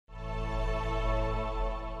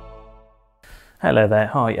Hello there.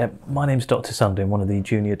 Hi, my name's Dr. Sunday. I'm one of the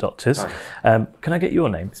junior doctors. Hi. Can I get your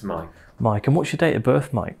name? It's Mike. Mike, and what's your date of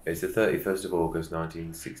birth, Mike? It's the 31st of August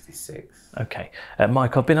 1966. Okay.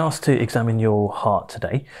 Mike, I've been asked to examine your heart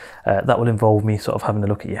today. That will involve me sort of having a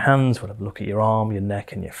look at your hands, we'll have a look at your arm, your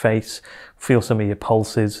neck and your face, feel some of your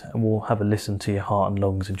pulses, and we'll have a listen to your heart and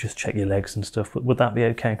lungs and just check your legs and stuff. Would that be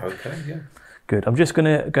okay? Okay, yeah. Good. I'm just going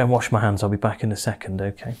to go and wash my hands. I'll be back in a second,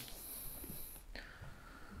 okay?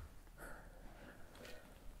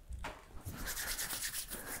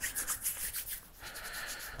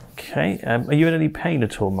 Okay, are you in any pain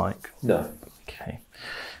at all, Mike? No. Okay,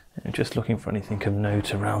 I'm just looking for anything of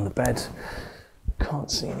note around the bed. Can't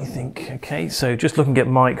see anything. Okay, so just looking at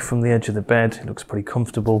Mike from the edge of the bed. He looks pretty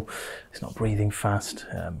comfortable. He's not breathing fast.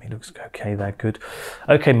 He looks okay there, good.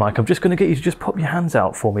 Okay, Mike, I'm just going to get you to just pop your hands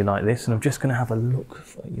out for me like this, and I'm just going to have a look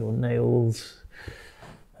at your nails.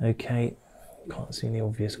 Okay, can't see any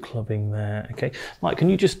obvious clubbing there. Okay, Mike, can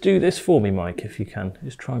you just do this for me, Mike, if you can?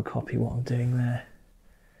 Just try and copy what I'm doing there.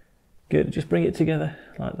 Good, just bring it together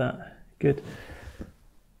like that. Good.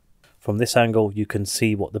 From this angle, you can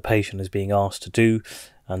see what the patient is being asked to do,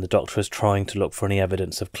 and the doctor is trying to look for any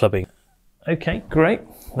evidence of clubbing. Okay, great,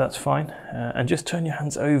 that's fine. And just turn your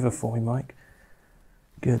hands over for me, Mike.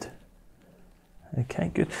 Good.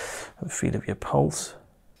 Okay, good. Have a feel of your pulse.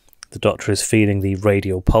 The doctor is feeling the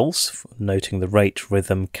radial pulse, noting the rate,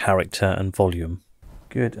 rhythm, character, and volume.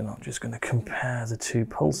 Good, and I'm just going to compare the two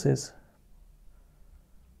pulses.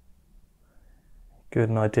 Good,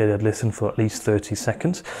 and ideally I'd listen for at least 30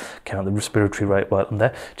 seconds. Count the respiratory rate while I'm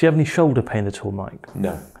there. Do you have any shoulder pain at all, Mike?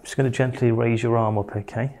 No. I'm just going to gently raise your arm up,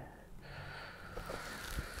 okay?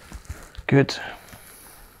 Good.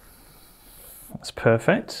 That's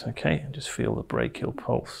perfect. Okay, and just feel the brachial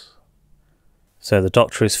pulse. So the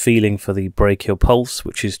doctor is feeling for the brachial pulse,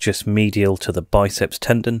 which is just medial to the biceps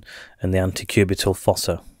tendon and the antecubital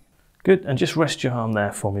fossa. Good, and just rest your arm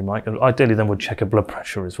there for me, Mike. And ideally then we'll check a blood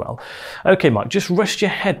pressure as well. Okay, Mike, just rest your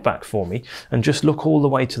head back for me and just look all the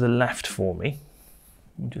way to the left for me.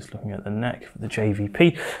 I'm just looking at the neck for the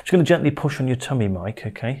JVP. Just going to gently push on your tummy, Mike,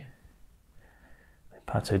 okay?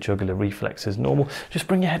 The patellojugular reflex is normal. Just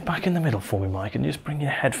bring your head back in the middle for me, Mike, and just bring your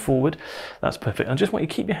head forward. That's perfect. I just want you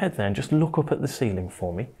to keep your head there and just look up at the ceiling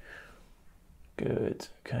for me. Good.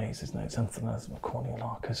 Okay, so there's no something else. My corneal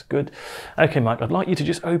arcus. Good. Okay, Mike, I'd like you to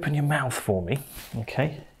just open your mouth for me.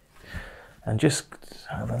 Okay. And just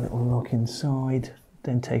have a little look inside.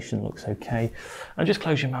 Dentation looks okay. And just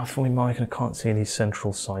close your mouth for me, Mike. And I can't see any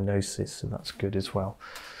central cyanosis, so that's good as well.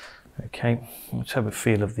 Okay. Let's have a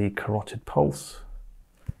feel of the carotid pulse.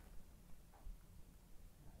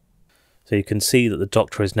 So you can see that the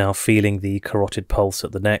doctor is now feeling the carotid pulse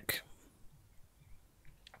at the neck.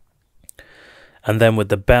 And then with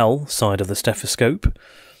the bell side of the stethoscope,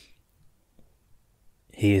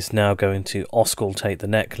 he is now going to auscultate the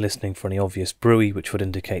neck, listening for any obvious bruit, which would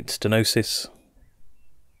indicate stenosis.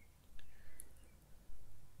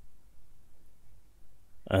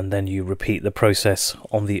 And then you repeat the process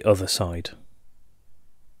on the other side.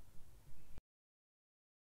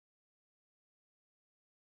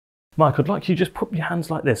 Mike, I'd like you to just put your hands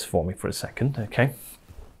like this for me for a second, okay?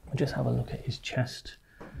 I'll just have a look at his chest.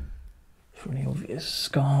 For any obvious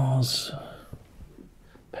scars,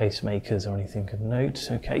 pacemakers or anything of note.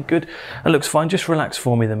 Okay, good. That looks fine. Just relax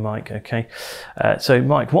for me then, Mike, okay? So,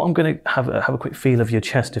 Mike, what I'm going to have a quick feel of your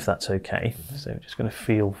chest, if that's okay. So just going to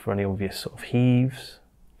feel for any obvious sort of heaves,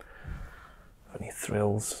 any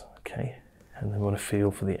thrills, okay? And then we want to feel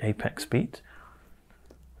for the apex beat.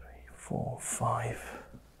 3, 4, 5.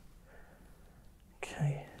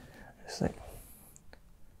 Okay, just like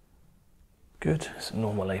good, it's a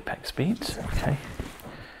normal apex beat, okay.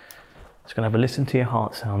 Just going to have a listen to your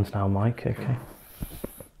heart sounds now, Mike, okay.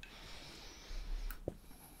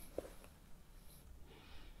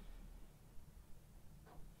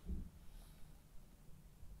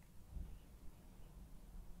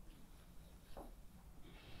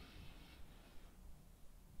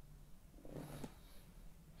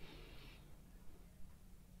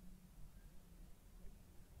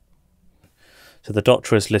 So the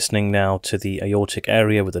doctor is listening now to the aortic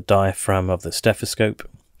area with the diaphragm of the stethoscope.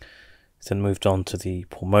 He's then moved on to the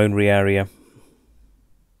pulmonary area,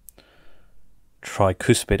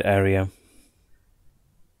 tricuspid area,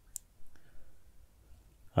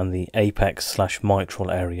 and the apex/mitral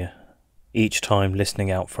area, each time listening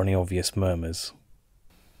out for any obvious murmurs.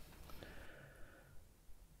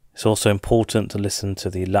 It's also important to listen to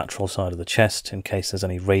the lateral side of the chest in case there's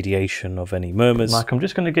any radiation of any murmurs. Mike, I'm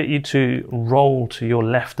just going to get you to roll to your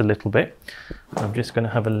left a little bit. I'm just going to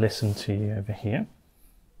have a listen to you over here.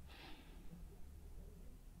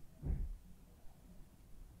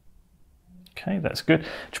 Okay, that's good.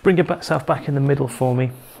 Just bring yourself back in the middle for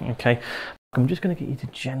me. Okay, I'm just going to get you to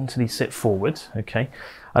gently sit forward. Okay,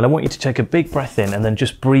 and I want you to take a big breath in and then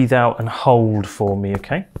just breathe out and hold for me.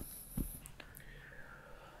 Okay.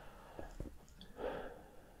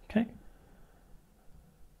 Okay.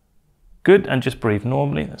 Good, and just breathe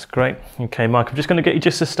normally. That's great. Okay, Mike, I'm just going to get you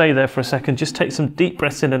just to stay there for a second. Just take some deep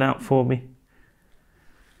breaths in and out for me.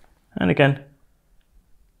 And again.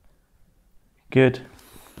 Good.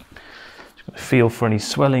 Just got to feel for any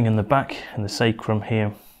swelling in the back and the sacrum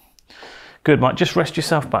here. Good, Mike. Just rest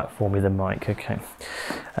yourself back for me then, Mike. Okay.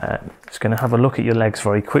 Just going to have a look at your legs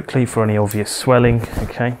very quickly for any obvious swelling.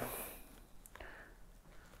 Okay.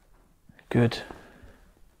 Good.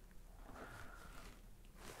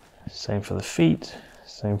 Same for the feet,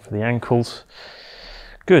 same for the ankles.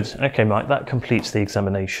 Good, okay Mike, that completes the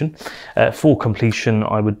examination. For completion,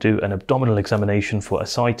 I would do an abdominal examination for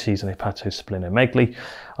ascites and hepatosplenomegaly.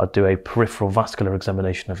 I'd do a peripheral vascular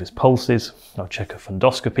examination of his pulses. I'll check a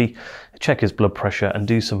fundoscopy, check his blood pressure and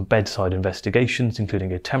do some bedside investigations,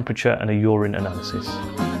 including a temperature and a urine analysis.